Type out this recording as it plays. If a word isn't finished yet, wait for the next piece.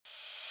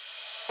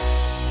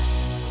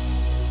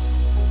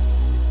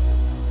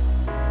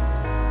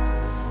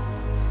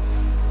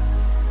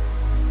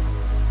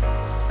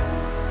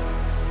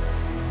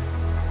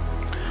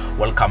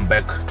Welcome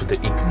back to the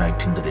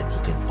Igniting Dreams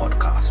Within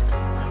podcast,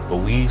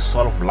 where we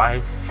solve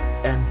life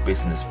and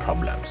business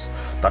problems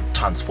that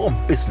transform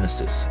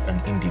businesses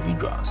and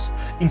individuals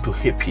into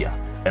happier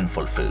and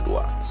fulfilled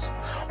ones.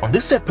 On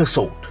this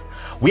episode,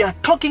 we are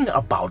talking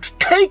about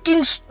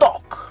taking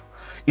stock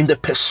in the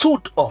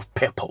pursuit of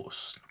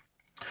purpose.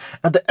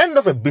 At the end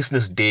of a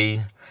business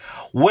day,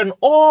 when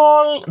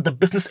all the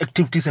business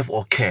activities have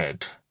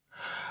occurred,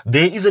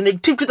 there is an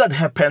activity that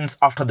happens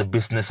after the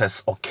business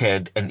has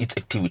occurred and its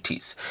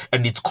activities,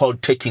 and it's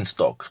called taking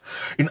stock.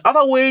 In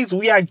other ways,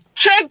 we are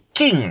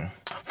checking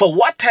for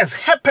what has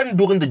happened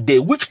during the day.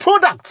 Which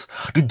products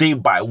did they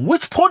buy?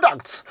 Which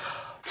products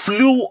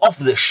flew off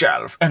the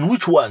shelf and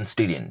which ones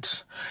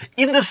didn't?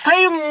 In the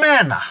same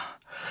manner,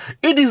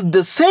 it is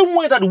the same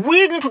way that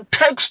we need to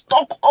take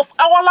stock of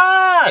our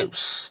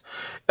lives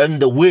and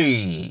the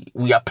way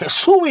we are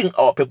pursuing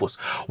our purpose.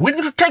 We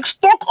need to take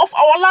stock of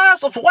our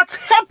lives, of what's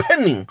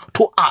happening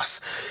to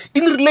us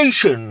in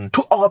relation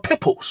to our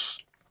purpose.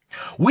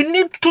 We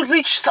need to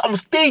reach some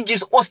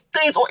stages or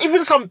states or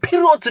even some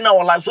periods in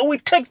our lives where we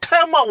take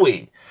time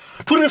away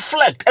to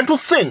reflect and to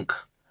think,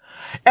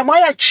 am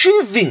I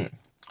achieving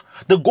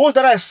the goals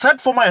that I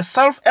set for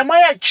myself? Am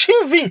I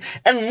achieving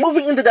and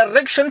moving in the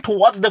direction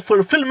towards the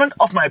fulfillment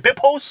of my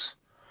purpose?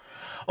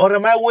 Or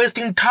am I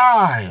wasting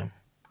time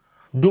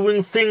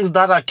doing things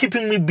that are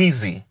keeping me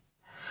busy,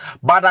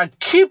 but are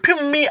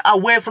keeping me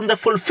away from the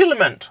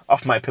fulfillment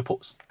of my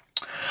purpose?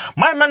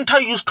 My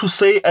mentor used to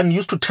say and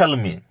used to tell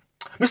me,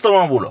 Mr.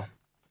 Mabulo,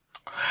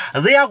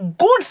 there are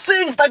good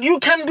things that you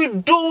can be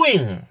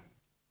doing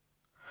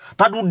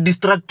that would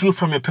distract you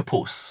from your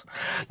purpose.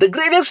 The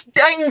greatest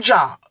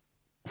danger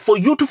for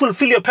you to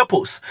fulfill your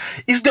purpose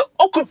is the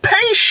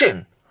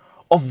occupation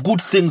of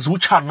good things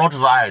which are not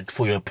right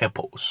for your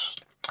purpose.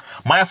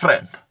 My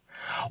friend,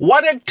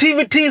 what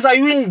activities are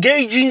you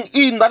engaging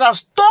in that are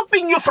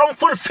stopping you from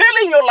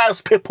fulfilling your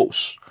life's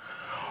purpose?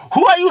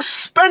 Who are you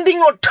spending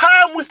your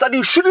time with that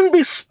you shouldn't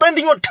be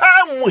spending your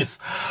time with,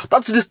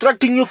 that's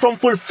distracting you from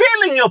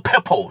fulfilling your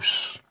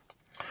purpose?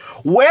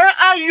 Where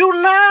are you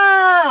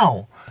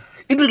now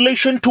in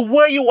relation to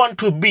where you want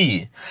to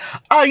be?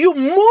 Are you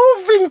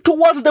moving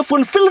towards the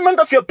fulfillment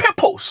of your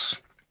purpose?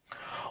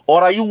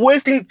 Or are you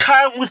wasting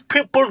time with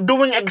people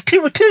doing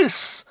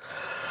activities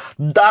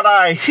that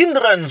are a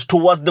hindrance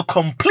towards the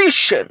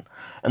completion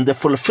and the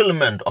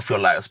fulfillment of your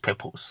life's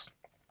purpose?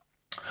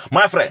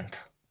 My friend,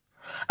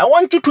 I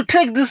want you to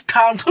take this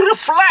time to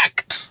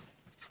reflect.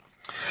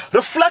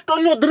 Reflect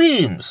on your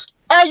dreams.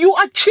 Are you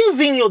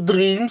achieving your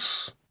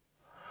dreams?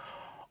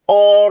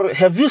 Or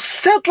have you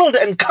settled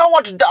and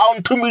cowered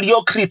down to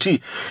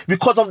mediocrity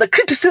because of the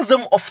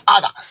criticism of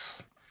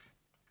others?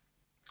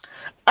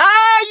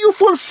 Are you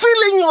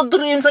fulfilling your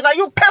dreams and are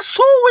you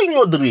pursuing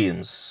your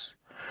dreams?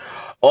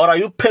 Or are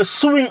you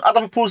pursuing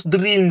other people's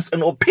dreams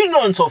and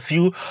opinions of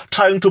you,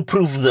 trying to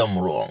prove them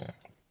wrong?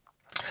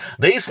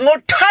 There is no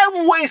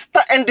time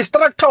waster and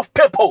distractor of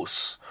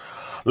purpose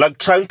like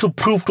trying to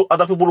prove to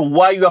other people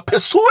why you are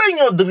pursuing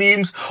your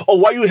dreams or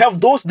why you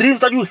have those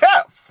dreams that you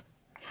have.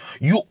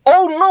 You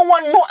owe no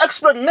one no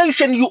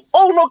explanation. You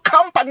owe no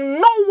company,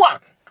 no one.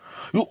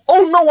 You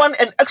owe no one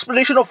an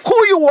explanation of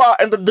who you are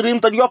and the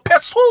dreams that you are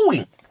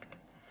pursuing.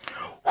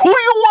 Who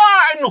you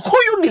are and who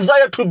you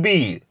desire to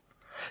be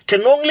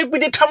can only be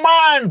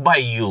determined by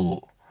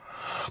you.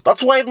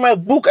 That's why in my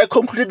book I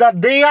concluded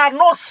that there are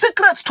no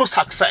secrets to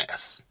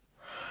success.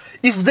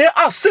 If there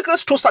are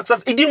secrets to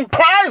success, it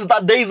implies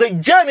that there is a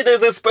journey, there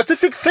is a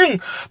specific thing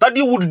that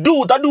you would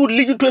do that would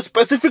lead you to a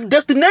specific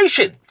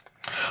destination.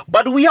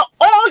 But we are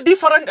all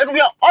different and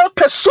we are all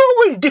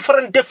pursuing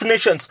different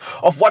definitions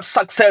of what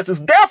success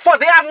is. Therefore,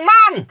 there are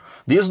none.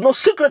 There is no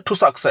secret to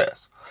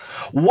success.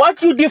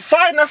 What you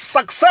define as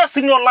success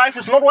in your life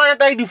is not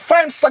what I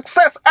define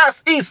success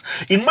as is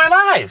in my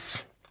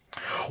life.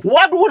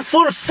 What would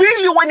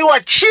fulfill you when you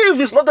achieve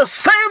is not the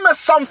same as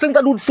something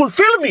that would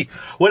fulfill me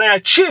when I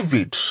achieve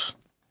it.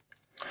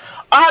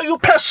 Are you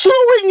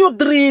pursuing your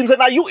dreams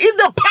and are you in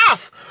the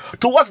path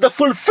towards the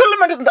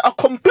fulfillment and the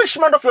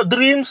accomplishment of your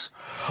dreams?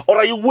 Or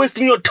are you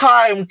wasting your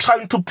time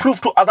trying to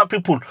prove to other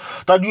people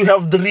that you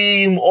have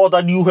dream or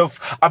that you have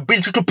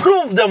ability to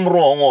prove them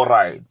wrong or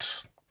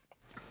right?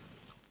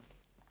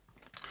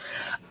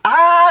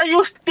 Are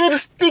you still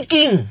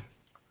sticking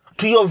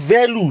to your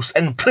values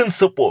and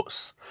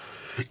principles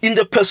in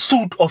the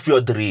pursuit of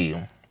your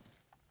dream?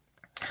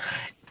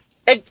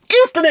 A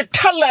gift and a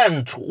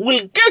talent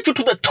will get you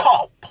to the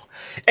top.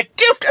 A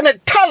gift and a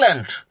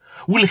talent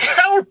will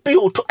help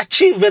you to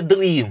achieve a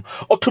dream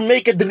or to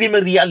make a dream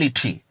a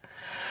reality.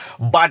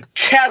 But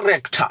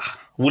character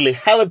will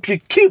help you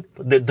keep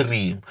the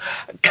dream.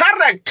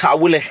 Character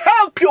will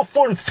help you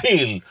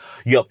fulfill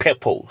your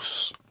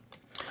purpose.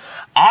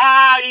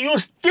 Are you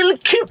still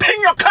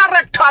keeping your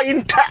character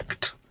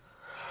intact?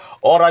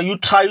 Or are you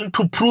trying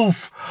to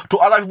prove to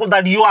other people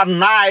that you are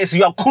nice,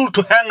 you are cool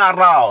to hang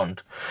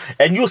around,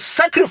 and you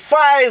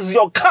sacrifice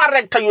your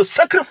character, you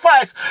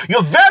sacrifice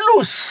your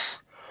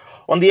values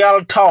on the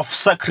altar of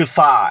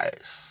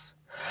sacrifice?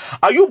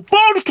 Are you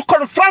bold to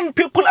confront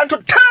people and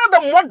to tell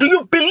them what do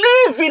you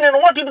believe in and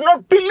what you do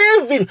not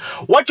believe in,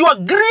 what you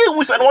agree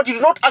with and what you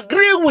do not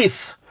agree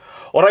with?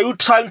 Or are you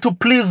trying to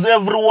please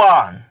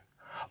everyone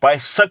by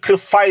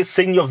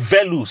sacrificing your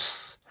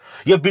values,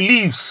 your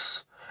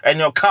beliefs, and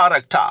your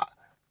character?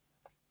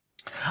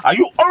 Are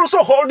you also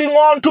holding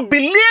on to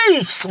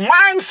beliefs,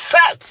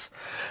 mindsets,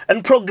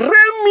 and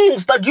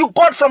programmings that you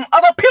got from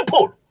other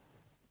people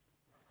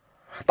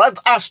that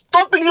are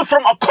stopping you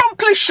from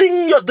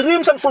accomplishing your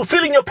dreams and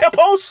fulfilling your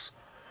purpose?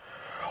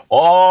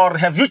 Or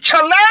have you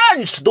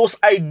challenged those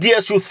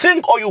ideas you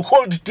think or you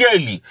hold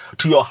dearly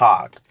to your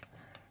heart?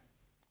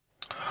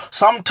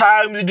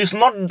 Sometimes it is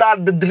not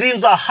that the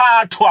dreams are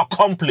hard to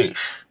accomplish,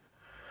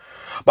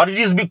 but it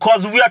is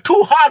because we are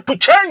too hard to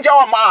change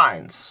our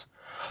minds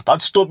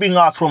that's stopping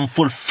us from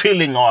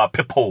fulfilling our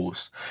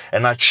purpose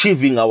and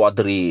achieving our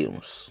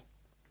dreams.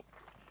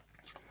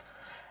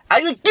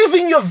 Are you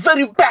giving your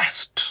very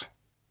best?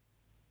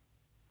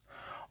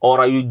 Or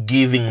are you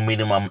giving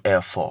minimum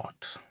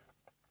effort?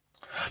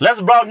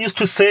 Les Brown used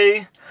to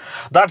say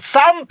that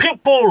some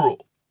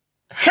people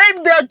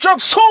hate their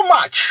job so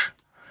much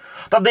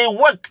that they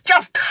work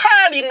just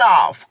hard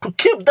enough to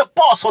keep the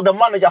boss or the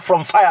manager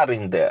from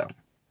firing them.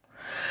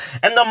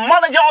 And the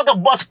manager or the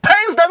boss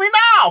pays them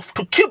enough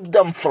to keep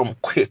them from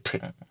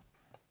quitting.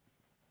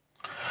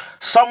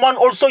 Someone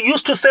also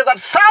used to say that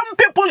some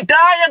people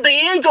die at the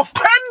age of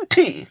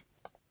 20,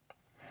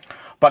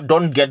 but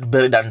don't get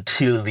buried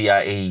until they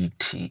are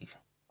 80.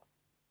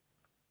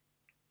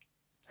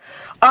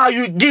 Are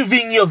you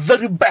giving your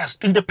very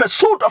best in the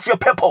pursuit of your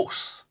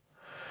purpose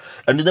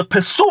and in the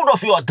pursuit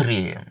of your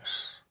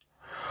dreams?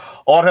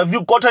 Or have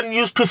you gotten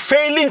used to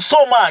failing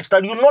so much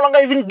that you no longer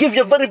even give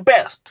your very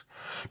best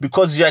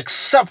because you're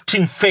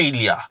accepting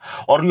failure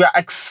or you are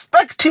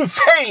expecting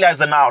failure as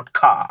an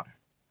outcome?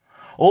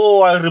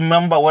 Oh, I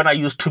remember when I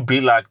used to be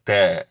like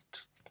that.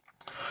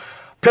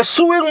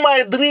 Pursuing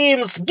my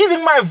dreams,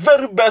 giving my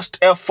very best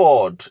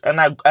effort, and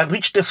I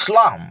reached a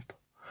slump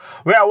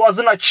where I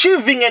wasn't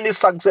achieving any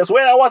success,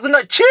 where I wasn't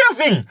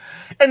achieving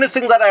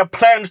anything that I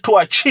planned to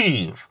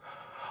achieve.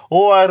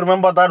 Oh, I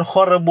remember that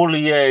horrible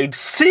year. It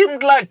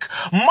seemed like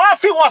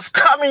Murphy was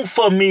coming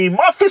for me.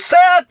 Murphy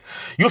said,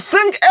 "You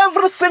think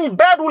everything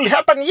bad will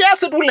happen?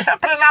 Yes, it will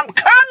happen, and I'm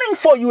coming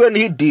for you." And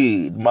he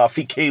did.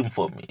 Murphy came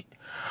for me.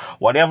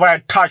 Whatever I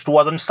touched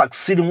wasn't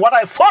succeeding. What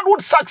I thought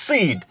would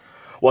succeed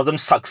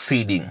wasn't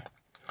succeeding.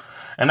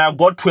 And I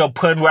got to a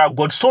point where I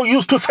got so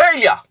used to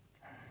failure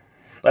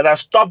that I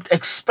stopped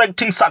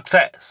expecting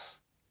success.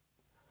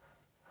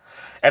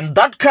 And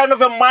that kind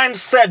of a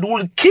mindset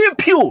will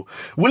keep you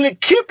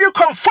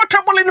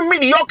comfortable in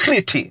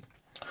mediocrity.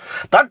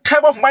 That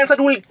type of mindset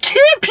will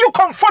keep you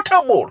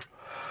comfortable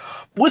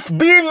with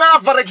being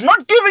average,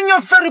 not giving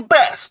your very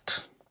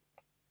best.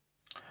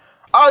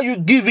 Are you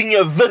giving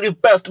your very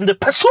best in the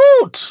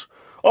pursuit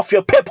of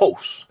your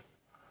purpose?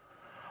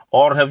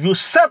 Or have you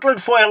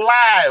settled for a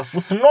life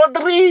with no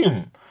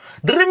dream?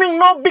 Dreaming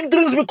no big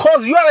dreams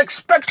because you are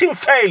expecting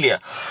failure.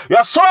 You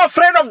are so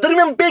afraid of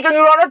dreaming big and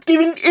you are not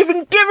even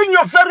giving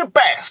your very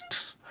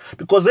best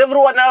because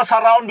everyone else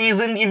around you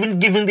isn't even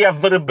giving their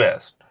very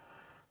best.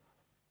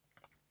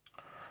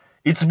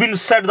 It's been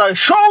said that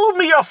show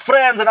me your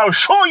friends and I'll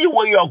show you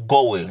where you are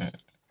going.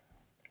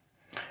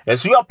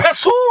 As you are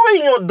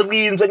pursuing your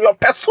dreams and you are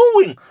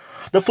pursuing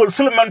the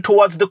fulfillment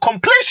towards the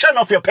completion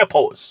of your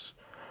purpose,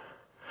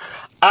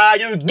 are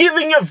you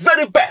giving your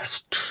very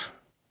best?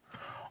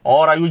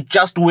 Or are you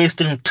just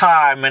wasting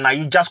time and are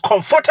you just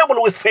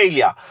comfortable with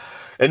failure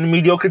and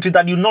mediocrity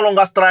that you no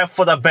longer strive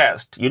for the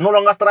best? You no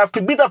longer strive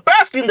to be the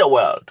best in the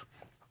world.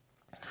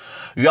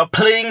 You are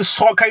playing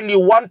soccer and you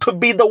want to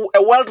be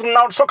a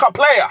world-renowned soccer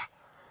player.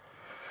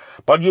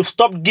 But you've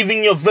stopped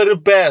giving your very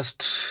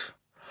best.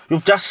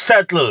 You've just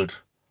settled.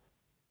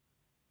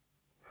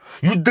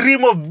 You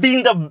dream of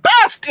being the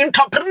best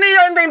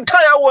entrepreneur in the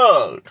entire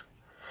world.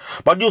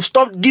 But you've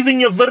stopped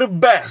giving your very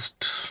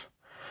best.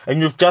 And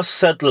you've just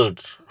settled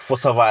for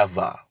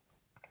survivor.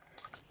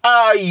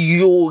 Are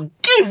you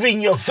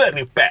giving your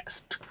very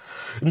best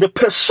in the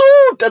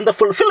pursuit and the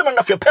fulfillment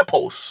of your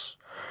purpose?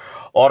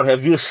 Or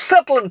have you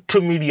settled to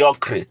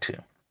mediocrity?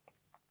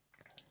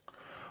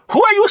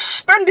 Who are you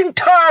spending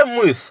time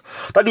with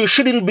that you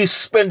shouldn't be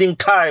spending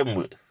time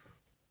with?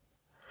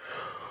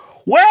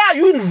 Where are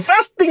you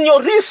investing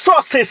your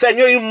resources and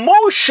your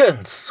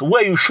emotions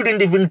where you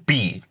shouldn't even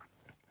be?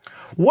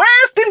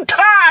 Wasting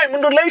time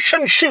in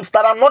relationships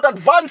that are not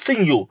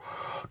advancing you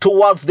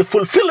towards the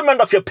fulfillment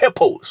of your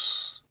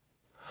purpose.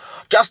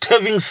 Just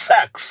having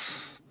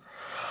sex,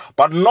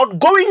 but not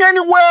going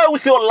anywhere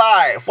with your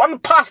life. One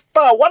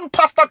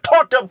pastor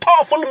taught a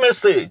powerful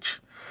message.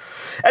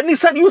 And he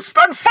said, you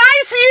spend 5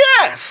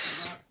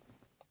 years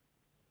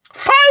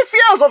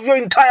of your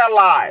entire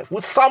life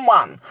with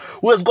someone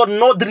who has got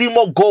no dream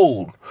or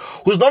goal,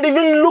 who's not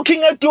even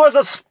looking at you as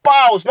a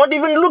spouse, not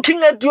even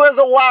looking at you as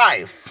a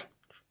wife.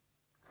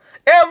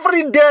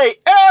 Every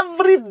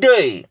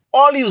day,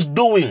 all he's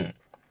doing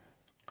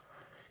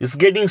is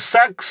getting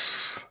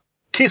sex,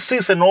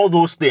 kisses, and all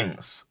those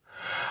things.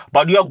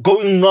 but you are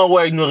going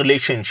nowhere in your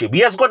relationship. He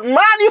has got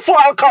money for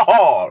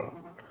alcohol,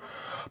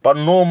 but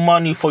no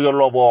money for your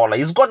lobola.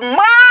 He's got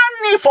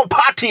money for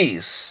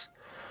parties,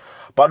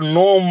 but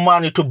no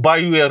money to buy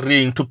you a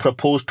ring, to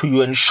propose to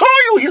you and show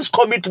you his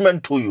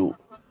commitment to you.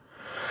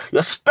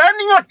 You're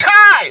spending your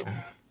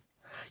time,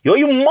 your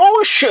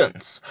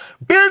emotions,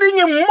 building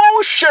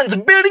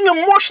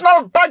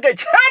emotional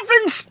baggage,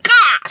 having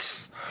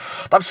scars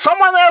that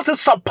someone else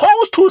is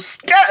supposed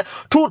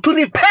to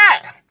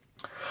repair.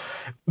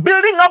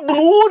 Building up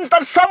wounds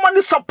that someone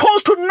is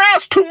supposed to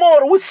nurse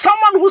tomorrow with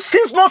someone who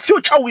sees no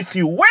future with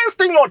you.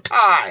 Wasting your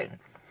time.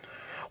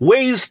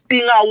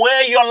 Wasting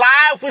away your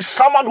life with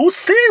someone who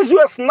sees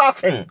you as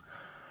nothing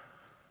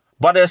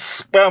but a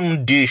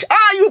sperm dish.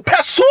 Are you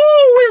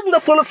pursuing the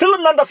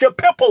fulfillment of your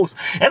purpose?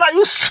 And are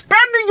you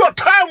spending your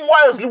time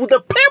wisely with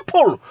the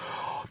people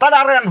that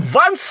are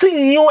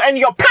advancing you and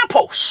your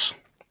purpose?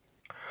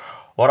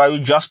 Or are you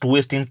just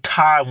wasting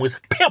time with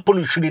people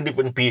you shouldn't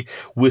even be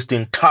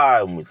wasting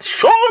time with?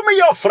 Show me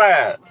your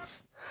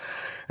friends,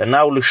 and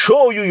I will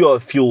show you your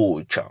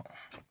future.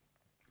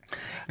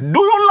 Do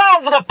you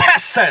love the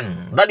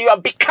person that you are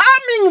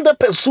becoming in the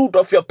pursuit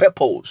of your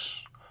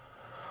purpose?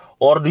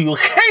 Or do you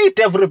hate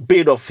every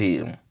bit of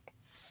him?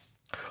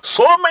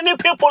 So many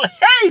people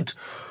hate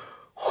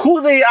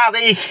who they are.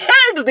 They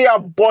hate their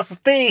bosses.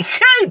 They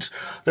hate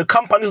the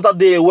companies that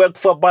they work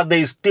for, but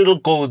they still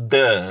go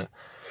there.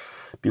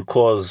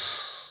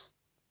 Because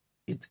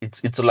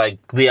it's like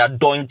they are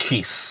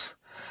donkeys,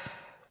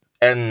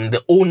 and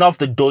the owner of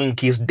the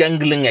donkey is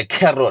dangling a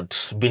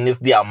carrot beneath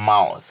their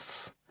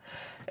mouths,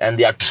 and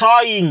they are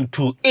trying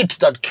to eat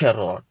that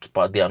carrot,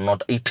 but they are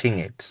not eating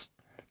it.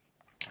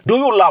 Do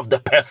you love the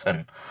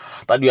person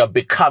that you are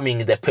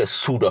becoming in the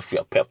pursuit of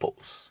your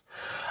purpose?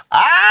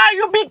 Are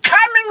you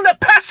becoming the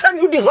person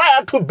you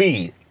desire to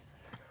be?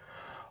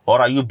 Or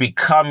are you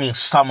becoming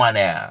someone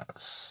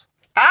else?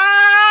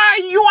 Are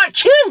you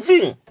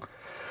achieving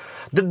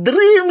the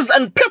dreams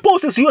and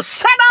purposes you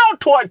set out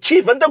to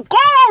achieve and the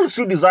goals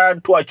you desire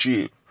to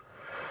achieve?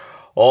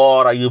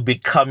 Or are you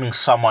becoming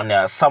someone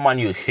else, someone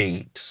you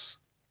hate?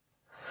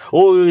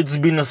 Oh, it's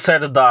been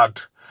said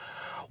that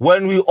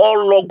when we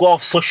all log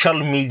off social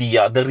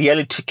media, the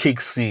reality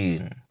kicks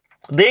in.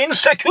 The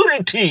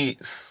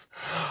insecurities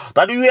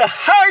that we are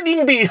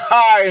hiding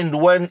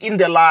behind when in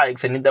the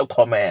likes and in the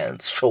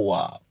comments show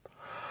up.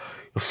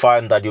 You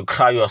find that you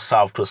cry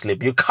yourself to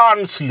sleep. You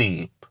can't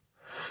sleep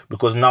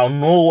because now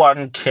no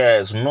one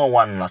cares. No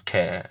one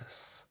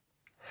cares.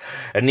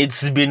 And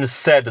it's been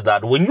said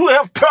that when you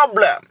have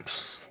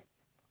problems,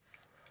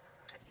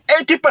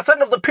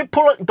 80% of the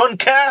people don't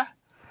care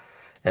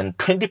and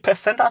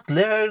 20% are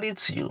there,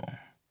 it's you.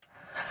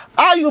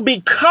 Are you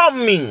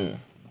becoming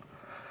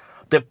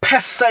the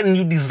person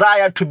you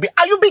desire to be?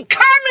 Are you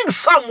becoming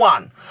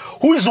someone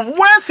who is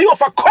worthy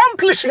of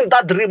accomplishing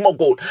that dream or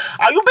goal?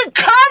 Are you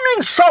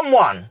becoming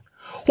someone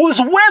who is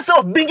worthy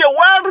of being a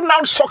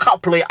well-renowned soccer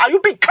player? Are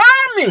you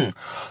becoming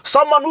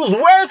someone who's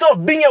worthy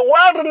of being a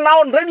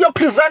well-renowned radio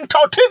presenter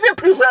or TV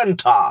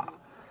presenter?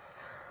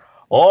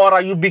 Or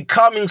are you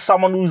becoming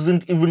someone who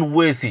isn't even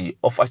worthy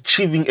of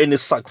achieving any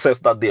success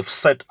that they've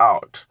set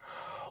out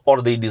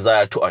or they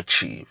desire to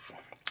achieve?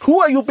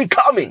 Who are you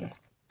becoming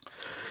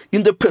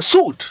in the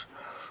pursuit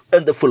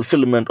and the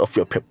fulfillment of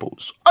your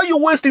purpose? Are you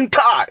wasting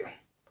time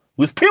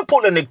with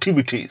people and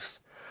activities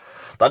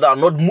that are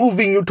not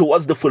moving you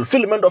towards the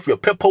fulfillment of your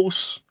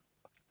purpose?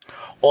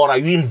 Or are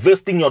you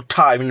investing your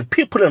time in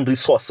people and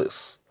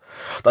resources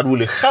that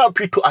will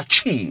help you to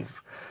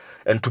achieve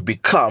and to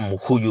become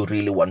who you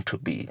really want to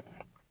be?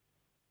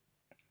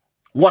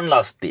 One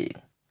last thing.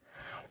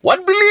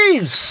 What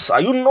beliefs are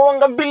you no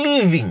longer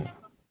believing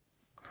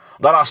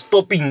that are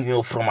stopping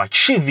you from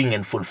achieving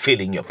and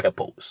fulfilling your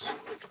purpose?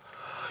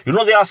 You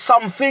know, there are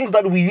some things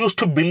that we used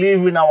to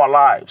believe in our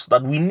lives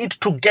that we need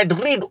to get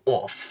rid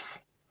of.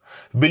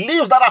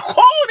 Beliefs that are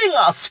holding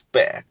us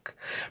back.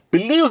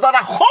 Beliefs that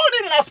are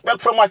holding us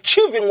back from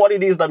achieving what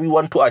it is that we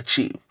want to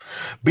achieve.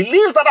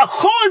 Beliefs that are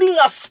holding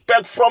us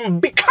back from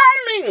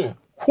becoming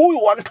who we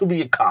want to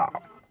become.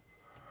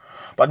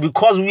 But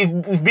because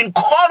we've been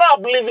caught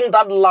up living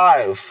that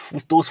life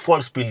with those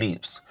false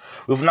beliefs,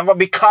 we've never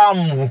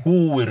become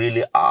who we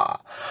really are.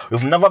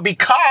 We've never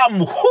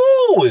become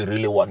who we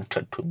really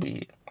wanted to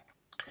be.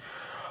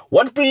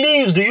 What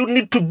beliefs do you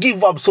need to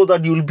give up so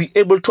that you'll be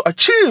able to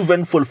achieve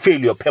and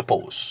fulfill your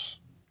purpose?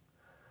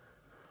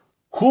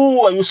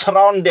 Who are you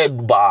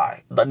surrounded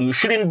by that you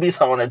shouldn't be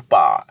surrounded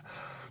by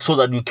so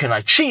that you can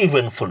achieve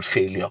and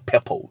fulfill your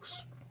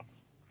purpose?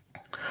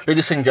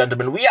 Ladies and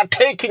gentlemen, we are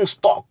taking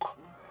stock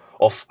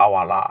of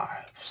our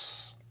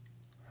lives.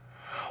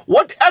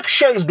 What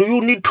actions do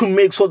you need to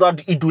make so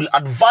that it will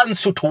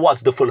advance you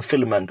towards the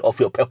fulfillment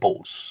of your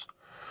purpose?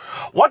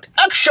 What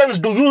actions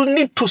do you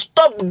need to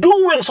stop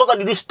doing so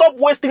that you stop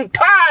wasting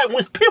time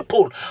with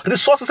people,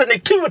 resources, and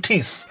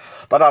activities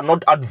that are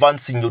not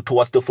advancing you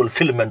towards the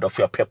fulfillment of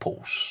your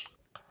purpose?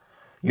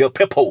 Your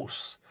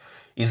purpose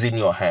is in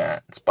your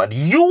hands, but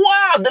you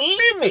are the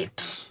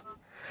limit.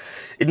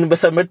 In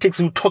mathematics,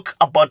 we talk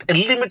about a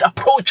limit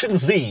approaching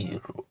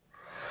zero.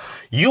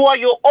 You are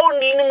your own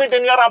limit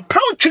and you are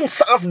approaching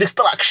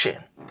self-destruction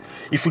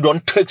if you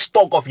don't take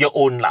stock of your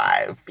own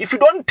life, if you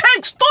don't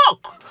take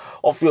stock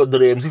of your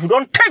dreams, if you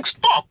don't take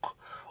stock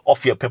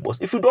of your purpose,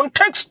 if you don't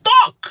take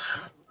stock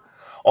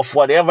of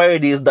whatever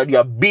it is that you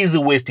are busy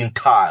wasting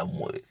time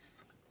with.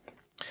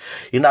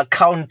 In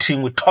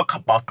accounting, we talk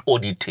about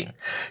auditing.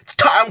 It's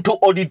time to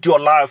audit your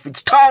life.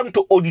 It's time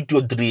to audit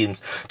your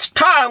dreams. It's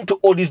time to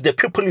audit the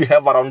people you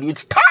have around you.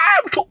 It's time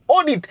to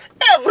audit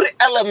every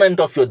element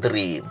of your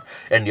dream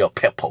and your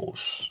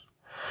purpose.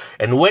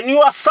 And when you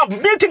are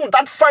submitting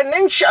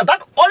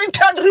that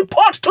audited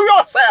report to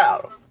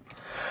yourself,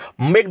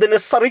 make the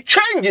necessary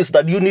changes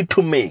that you need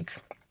to make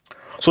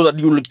so that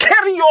you will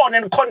carry on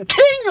and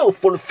continue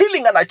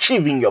fulfilling and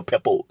achieving your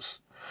purpose.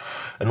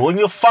 And when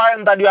you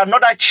find that you are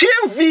not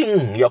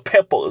achieving your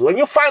purpose, when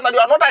you find that you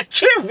are not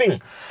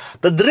achieving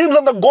the dreams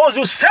and the goals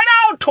you set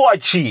out to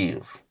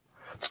achieve,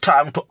 it's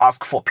time to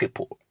ask for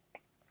people.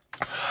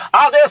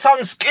 Are there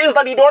some skills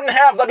that you don't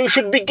have that you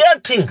should be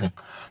getting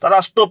that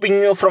are stopping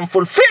you from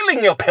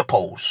fulfilling your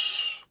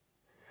purpose?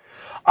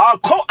 Are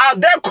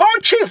there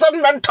coaches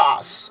and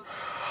mentors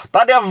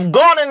that have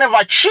gone and have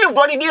achieved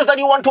what it is that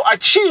you want to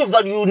achieve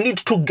that you need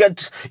to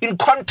get in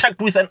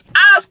contact with and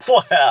ask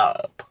for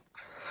help?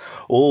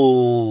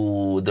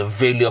 Oh, the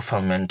value of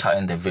a mentor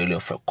and the value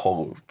of a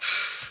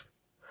coach.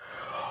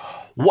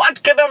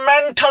 What can a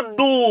mentor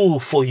do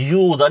for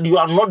you that you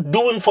are not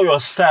doing for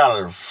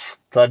yourself,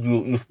 that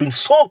you've been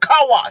so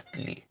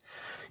cowardly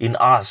in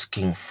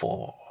asking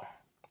for?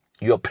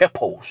 Your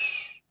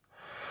purpose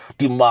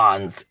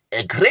demands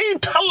a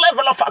greater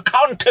level of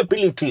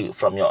accountability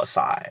from your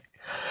side.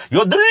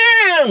 Your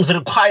dreams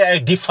require a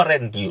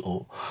different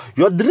you.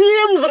 Your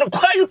dreams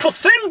require you to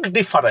think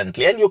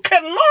differently, and you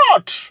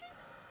cannot.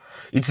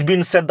 It's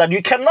been said that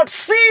you cannot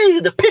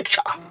see the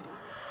picture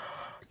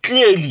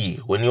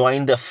clearly when you are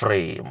in the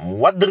frame.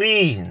 What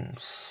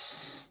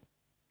dreams,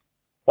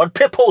 what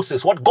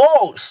purposes, what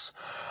goals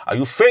are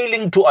you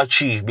failing to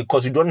achieve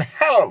because you don't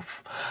have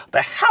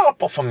the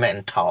help of a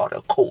mentor or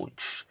a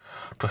coach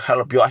to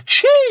help you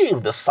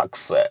achieve the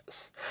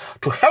success,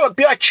 to help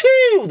you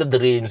achieve the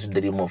dreams you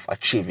dream of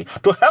achieving,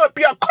 to help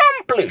you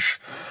accomplish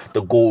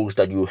the goals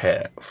that you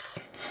have?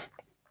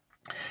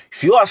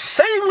 If you are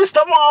saying,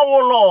 Mr.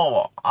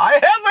 Mawolo, I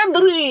have a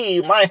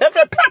dream, I have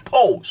a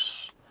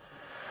purpose,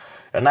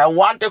 and I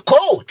want a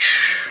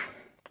coach,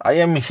 I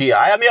am here,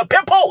 I am your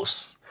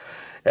purpose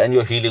and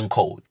your healing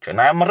coach, and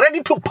I am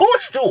ready to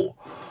push you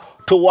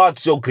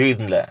towards your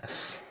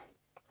greatness.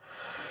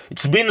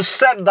 It's been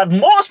said that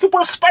most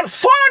people spend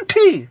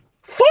 40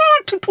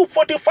 to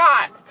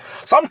 45,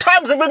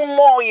 sometimes even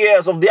more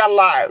years of their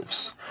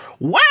lives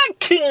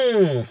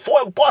working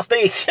for a boss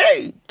they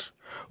hate,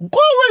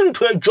 going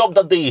to a job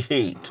that they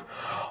hate,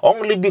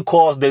 only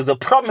because there's a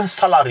promised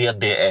salary at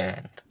the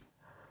end.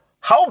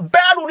 How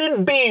bad would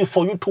it be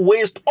for you to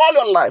waste all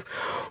your life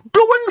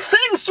doing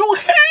things you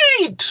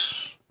hate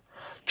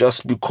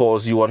just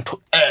because you want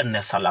to earn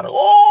a salary?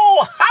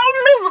 Oh, how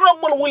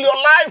miserable will your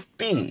life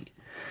be?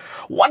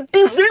 What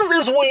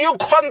diseases will you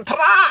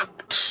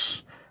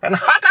contract? And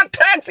heart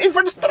attacks,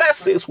 even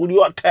stresses, will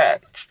you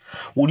attract?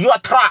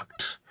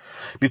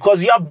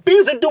 Because you are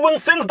busy doing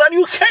things that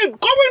you hate,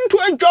 going to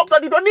a job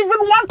that you don't even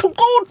want to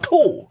go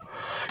to.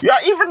 You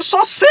are even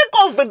so sick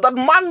of it that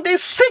Monday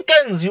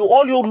sickens you.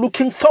 All you're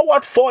looking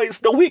forward for is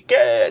the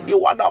weekend. You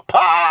want to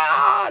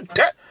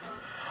party.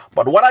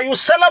 But what are you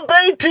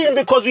celebrating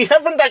because you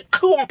haven't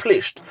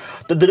accomplished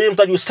the dreams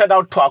that you set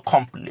out to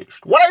accomplish?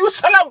 What are you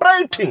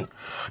celebrating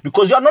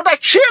because you are not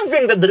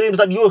achieving the dreams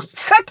that you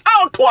set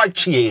out to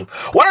achieve?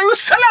 What are you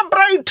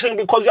celebrating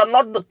because you are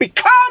not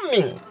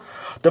becoming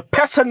the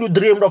person you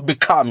dreamed of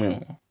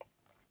becoming?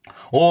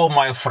 Oh,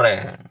 my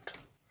friend.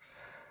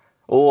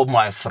 Oh,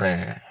 my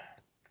friend.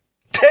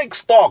 Take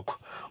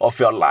stock of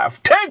your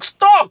life. Take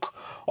stock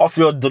of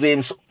your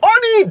dreams.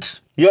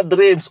 Audit your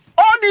dreams.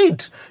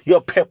 Audit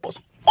your purpose.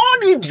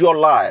 Audit your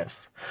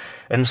life.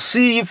 And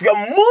see if you're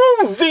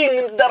moving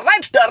in the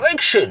right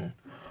direction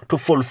to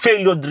fulfill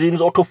your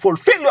dreams or to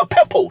fulfill your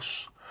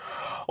purpose.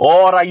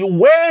 Or are you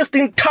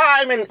wasting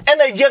time and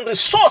energy and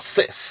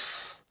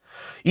resources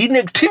in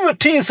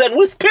activities and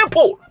with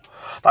people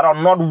that are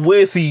not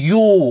with you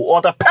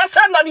or the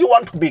person that you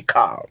want to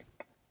become?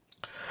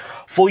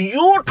 For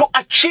you to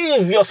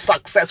achieve your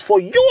success, for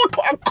you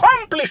to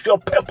accomplish your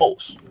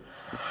purpose,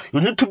 you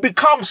need to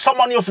become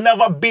someone you've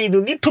never been.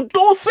 You need to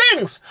do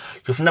things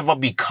you've never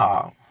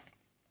become.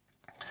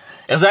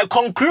 As I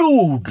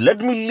conclude, let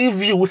me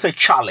leave you with a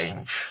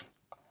challenge.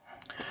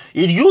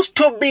 It used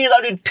to be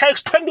that it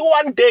takes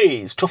 21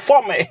 days to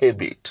form a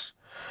habit.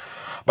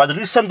 But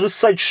recent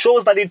research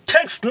shows that it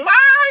takes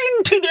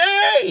 90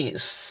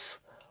 days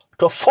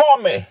to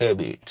form a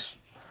habit.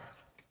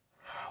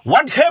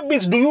 What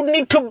habits do you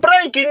need to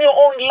break in your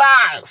own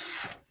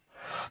life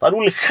that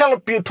will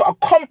help you to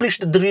accomplish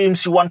the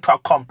dreams you want to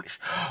accomplish?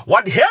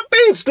 What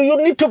habits do you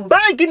need to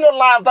break in your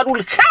life that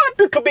will help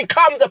you to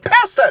become the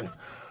person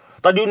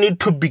that you need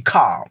to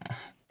become?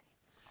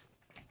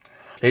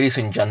 Ladies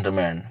and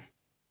gentlemen,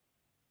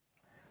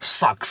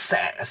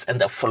 success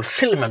and the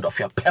fulfillment of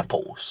your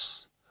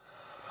purpose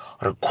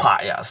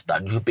requires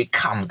that you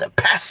become the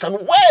person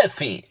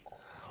worthy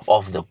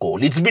of the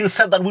goal. It's been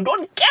said that we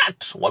don't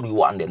get what we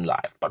want in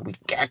life, but we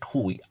get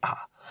who we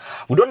are.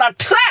 We don't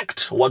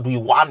attract what we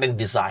want and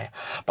desire,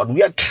 but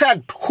we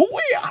attract who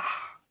we are.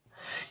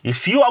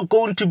 If you are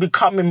going to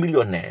become a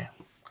millionaire,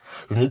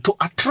 you need to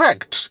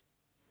attract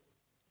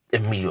a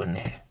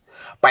millionaire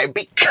by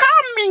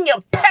becoming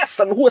a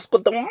person who has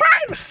got the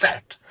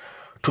mindset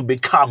to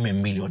become a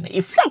millionaire.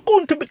 If you are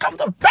going to become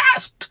the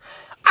best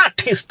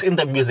artist in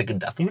the music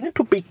industry, you need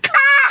to become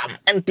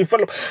and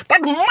develop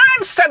that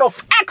mindset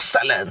of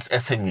excellence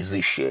as a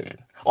musician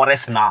or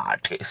as an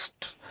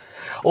artist.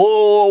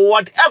 Or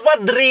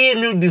whatever dream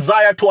you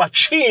desire to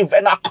achieve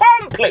and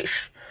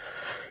accomplish,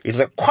 it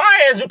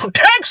requires you to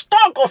take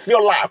stock of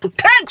your life, to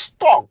take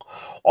stock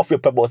of your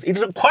purpose. It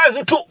requires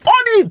you to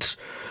audit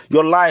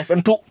your life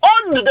and to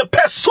audit the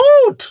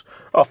pursuit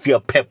of your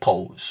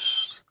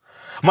purpose.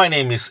 My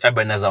name is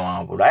Ebenezer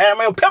Mawulo. I am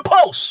your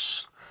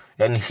purpose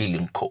and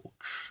healing coach.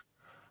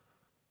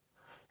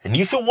 And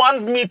if you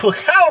want me to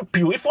help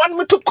you, if you want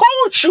me to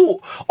coach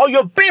you or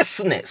your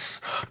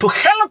business, to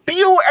help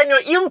you and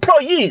your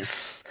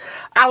employees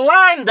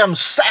align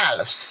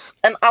themselves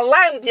and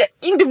align their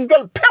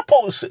individual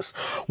purposes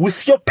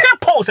with your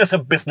purpose as a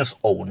business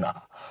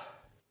owner,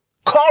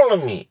 call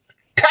me,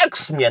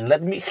 text me, and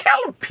let me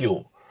help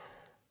you.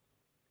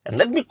 And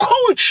let me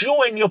coach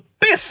you and your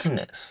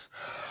business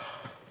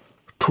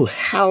to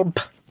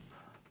help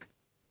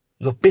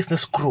your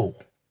business grow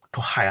to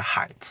higher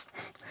heights.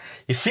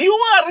 If you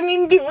are an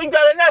individual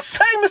and you're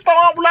saying, Mr.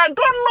 Mawulo, I don't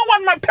know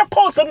what my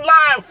purpose in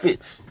life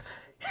is,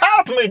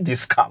 help me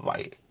discover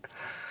it.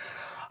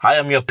 I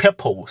am your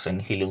purpose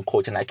and healing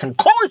coach, and I can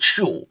coach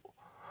you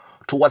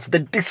towards the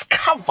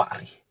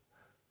discovery,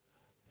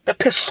 the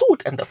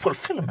pursuit, and the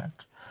fulfillment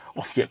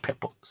of your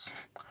purpose.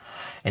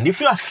 And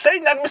if you are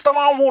saying that, Mr.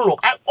 Mawulo,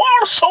 I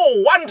also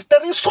want the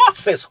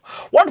resources.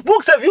 What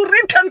books have you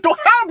written to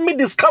help me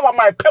discover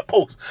my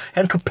purpose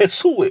and to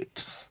pursue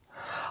it?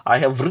 I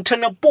have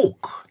written a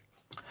book,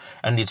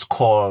 and it's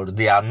called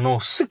There Are No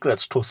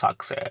Secrets to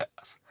Success.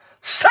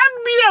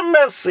 Send me a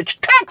message,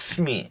 text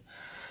me,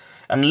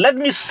 and let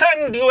me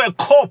send you a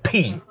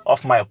copy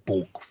of my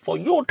book for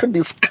you to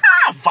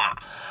discover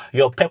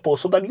your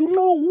purpose so that you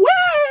know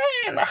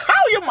when,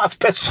 how you must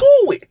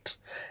pursue it,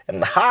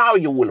 and how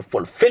you will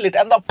fulfill it,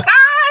 and the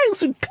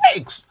price it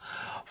takes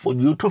for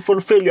you to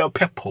fulfill your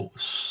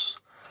purpose.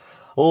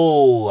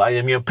 Oh, I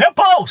am your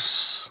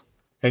purpose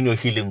and your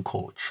healing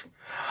coach.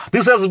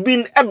 This has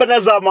been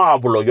Ebenezer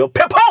Mawulo, your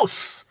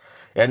purpose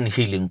and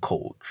healing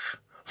coach.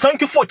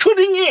 Thank you for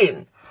tuning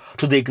in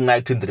to the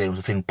Igniting Dreams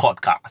Within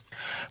podcast.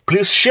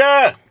 Please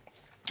share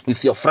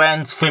with your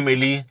friends,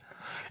 family,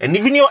 and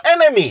even your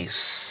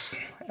enemies,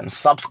 and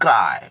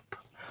subscribe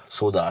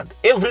so that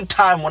every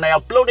time when I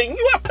upload a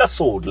new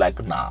episode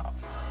like now,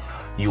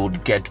 you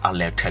would get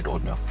alerted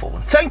on your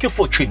phone. Thank you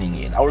for tuning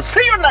in. I will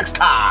see you next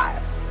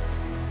time.